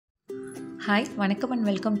Hi வணக்கம் and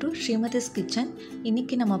welcome to Srimathi's kitchen.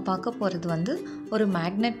 இன்றைக்கி நம்ம பார்க்க போகிறது வந்து ஒரு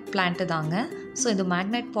மேக்னெட் பிளான்ட்டு தாங்க. ஸோ இது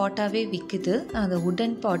மேக்னெட் பாட்டாகவே விற்குது. அது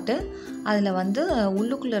உட்டன் பாட்டு. அதில் வந்து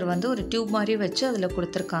உள்ளுக்குள்ளே வந்து ஒரு டியூப் மாதிரி வச்சு அதில்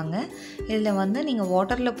கொடுத்துருக்காங்க. இதில் வந்து நீங்கள்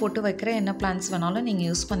வாட்டரில் போட்டு வைக்கிற என்ன பிளான்ட்ஸ் வேணாலும் நீங்கள்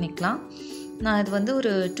யூஸ் பண்ணிக்கலாம். நான் இது வந்து ஒரு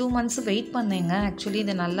 2 months வெயிட் பண்ணேங்க. ஆக்சுவலி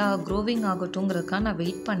இது நல்லா க்ரோவிங் ஆகட்டுங்கிறதுக்காக நான்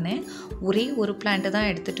வெயிட் பண்ணேன். ஒரே ஒரு பிளான்ட்டு தான்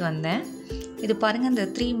எடுத்துகிட்டு வந்தேன். இது பாருங்கள், இந்த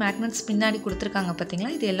 3 மேக்னெட்ஸ் பின்னாடி கொடுத்துருக்காங்க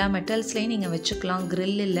பார்த்தீங்களா. இது எல்லா மெட்டல்ஸ்லேயும் நீங்கள் வச்சுக்கலாம்.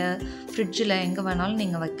 கிரில்லில், ஃப்ரிட்ஜில் எங்கே வேணாலும்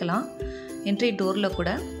நீங்கள் வைக்கலாம். என்ட்ரி டோரில்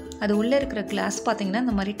கூட. அது உள்ளே இருக்கிற கிளாஸ் பார்த்திங்கன்னா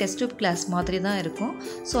இந்த மாதிரி டெஸ்ட் டியூப் கிளாஸ் மாதிரி தான் இருக்கும்.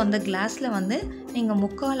 ஸோ அந்த கிளாஸில் வந்து நீங்கள்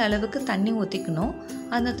 3/4 அளவுக்கு தண்ணி ஊற்றிக்கணும்.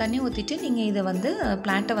 அந்த தண்ணி ஊற்றிட்டு நீங்கள் இதை வந்து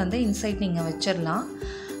பிளான்ட்டை வந்து இன்சைட் நீங்கள் வச்சிடலாம்.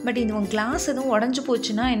 பட் இது கிளாஸ் எதுவும் உடஞ்சி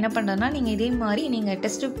போச்சுன்னா என்ன பண்ணுறேன்னா, நீங்கள் இதே மாதிரி நீங்கள்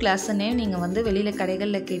டெஸ்ட் டியூப் கிளாஸுன்னே நீங்கள் வந்து வெளியில்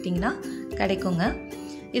கடைகளில் கேட்டிங்கன்னா கிடைக்குங்க.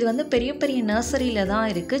 இது வந்து பெரிய பெரிய நர்சரியில் தான்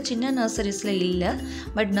இருக்குது, சின்ன நர்சரிஸில் இல்லை.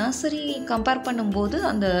 பட் நர்சரி கம்பேர் பண்ணும்போது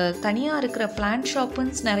அந்த தனியாக இருக்கிற பிளான்ட்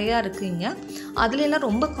ஷாப்புன்னு நிறையா இருக்குங்க. அதுலெல்லாம்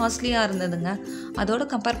ரொம்ப காஸ்ட்லியாக இருந்ததுங்க.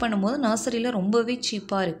 அதோடு கம்பேர் பண்ணும்போது நர்சரியில் ரொம்பவே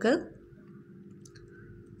சீப்பாக இருக்குது.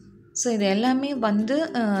 ஸோ இது எல்லாமே வந்து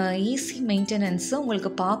ஈஸி மெயின்டெனன்ஸு.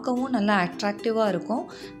 உங்களுக்கு பார்க்கவும் நல்லா அட்ராக்டிவாக இருக்கும்.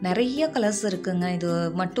 நிறைய கலர்ஸ் இருக்குதுங்க. இது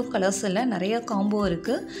மட்டும் கலர்ஸ் இல்லை, நிறைய காம்போ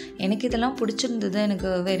இருக்குது. எனக்கு இதெல்லாம் பிடிச்சிருந்தது.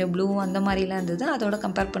 எனக்கு வேறு ப்ளூ அந்த மாதிரிலாம் இருந்தது. அதோட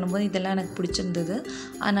கம்பேர் பண்ணும்போது இதெல்லாம் எனக்கு பிடிச்சிருந்தது.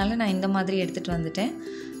 அதனால் நான் இந்த மாதிரி எடுத்துகிட்டு வந்துட்டேன்.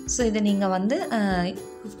 ஸோ இதை நீங்கள் வந்து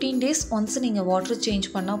 15 days ஒன்ஸ் நீங்கள் வாட்டர்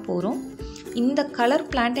சேஞ்ச் பண்ணால் போதும். இந்த கலர்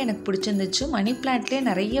பிளான்ட் எனக்கு பிடிச்சிருந்துச்சு. மணி பிளான்ட்லேயே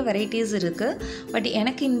நிறைய வெரைட்டிஸ் இருக்குது. பட்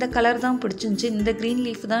எனக்கு இந்த கலர் தான் பிடிச்சிருந்துச்சி. இந்த க்ரீன்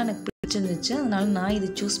லீஃப் தான் எனக்கு பிடிச்சிருந்துச்சு. அதனால நான் இது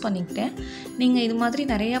சூஸ் பண்ணிக்கிட்டேன். நீங்கள் இது மாதிரி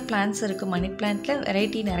நிறையா பிளான்ட்ஸ் இருக்குது. மணி பிளான்ட்டில்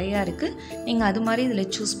வெரைட்டி நிறையா இருக்குது. நீங்கள் அது மாதிரி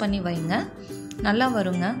இதில் சூஸ் பண்ணி வைங்க, நல்லா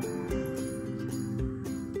வருங்க.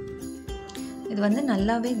 இது வந்து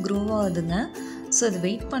நல்லாவே க்ரோ ஆகுதுங்க. ஸோ இது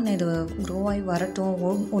வெயிட் பண்ண, இது க்ரோ ஆகி வரட்டும்.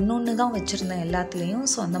 ஒன்று தான் வச்சுருந்தேன் எல்லாத்துலேயும்.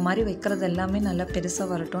 ஸோ அந்த மாதிரி வைக்கிறது எல்லாமே நல்லா பெருசாக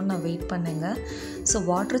வரட்டும்னு நான் வெயிட் பண்ணேங்க. ஸோ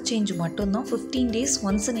வாட்டர் சேஞ்ச் மட்டும்தான். 15 days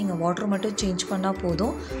ஒன்ஸ் நீங்கள் வாட்டர் மட்டும் சேஞ்ச் பண்ணால்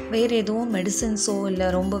போதும். வேறு எதுவும் மெடிசின்ஸோ இல்லை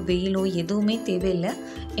ரொம்ப வெயிலோ எதுவுமே தேவையில்லை.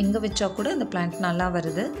 எங்கே வச்சா கூட இந்த பிளான்ட் நல்லா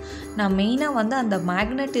வருது. நான் மெயினாக வந்து அந்த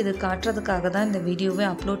மேக்னெட் இது காட்டுறதுக்காக தான் இந்த வீடியோவே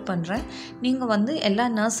அப்லோட் பண்ணுறேன். நீங்கள் வந்து எல்லா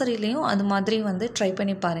நர்சரிலேயும் அது மாதிரி வந்து ட்ரை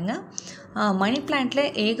பண்ணி பாருங்கள். மணி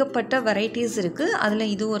பிளான்ட்டில் ஏகப்பட்ட வெரைட்டிஸ் இருக்குது.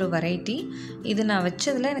 அதில் இது ஒரு வெரைட்டி. இது நான்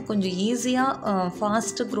வச்சதில் எனக்கு கொஞ்சம் ஈஸியாக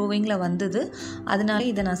ஃபாஸ்ட்டு க்ரோவிங்கில் வந்தது. அதனால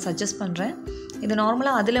இதை நான் சஜஸ்ட் பண்ணுறேன். இது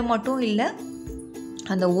நார்மலாக அதில் மட்டும் இல்லை,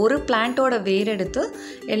 அந்த ஒரு பிளான்ட்டோட வேர் எடுத்து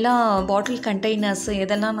எல்லா பாட்டில் கண்டெய்னர்ஸு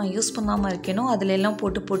எதெல்லாம் நான் யூஸ் பண்ணாமல் இருக்கேனோ அதில் எல்லாம்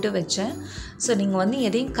போட்டு வச்சேன். ஸோ நீங்கள் வந்து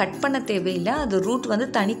எதையும் கட் பண்ண தேவையில்லை. அது ரூட் வந்து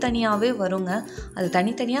தனித்தனியாகவே வருங்க. அது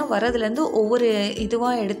தனித்தனியாக வரதுலேருந்து ஒவ்வொரு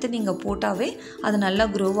இதுவாக எடுத்து நீங்கள் போட்டாவே அது நல்லா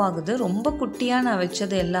க்ரோ ஆகுது. ரொம்ப குட்டியாக நான்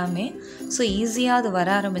வச்சது எல்லாமே. ஸோ ஈஸியாக அது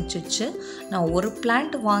வர ஆரம்பிச்சிச்சு. நான் ஒரு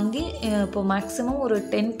பிளான்ட் வாங்கி இப்போ மேக்ஸிமம் ஒரு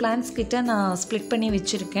 10 plants கிட்ட நான் ஸ்ப்ளிட் பண்ணி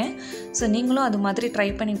வச்சுருக்கேன். ஸோ நீங்களும் அது மாதிரி ட்ரை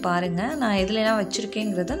பண்ணி பாருங்கள். நான் எதுலலாம்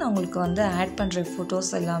வச்சுருக்கேங்கிறத நான் உங்களுக்கு வந்து ஆட் பண்ணுறேன்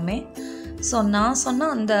ஃபோட்டோஸ் எல்லாமே. ஸோ நான் சொன்ன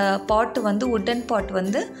அந்த பாட் வந்து உட்டன் பாட்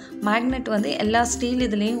வந்து மேக்னெட் வந்து எல்லா ஸ்டீல்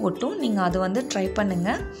இதுலேயும் ஒட்டும். நீங்கள் அது வந்து ட்ரை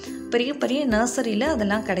பண்ணுங்கள். பெரிய பெரிய நர்சரியில்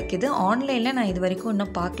அதெல்லாம் கிடைக்கிது. ஆன்லைனில் நான் இது வரைக்கும்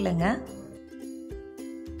இன்னும் பார்க்கலங்க.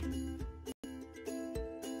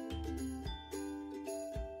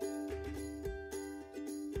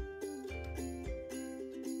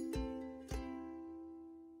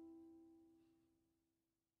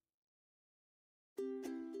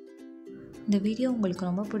 இந்த வீடியோ உங்களுக்கு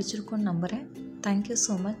ரொம்ப பிடிச்சிருக்குன்னு நம்புகிறேன். Thank you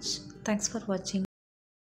so much. Thanks for வாட்சிங்.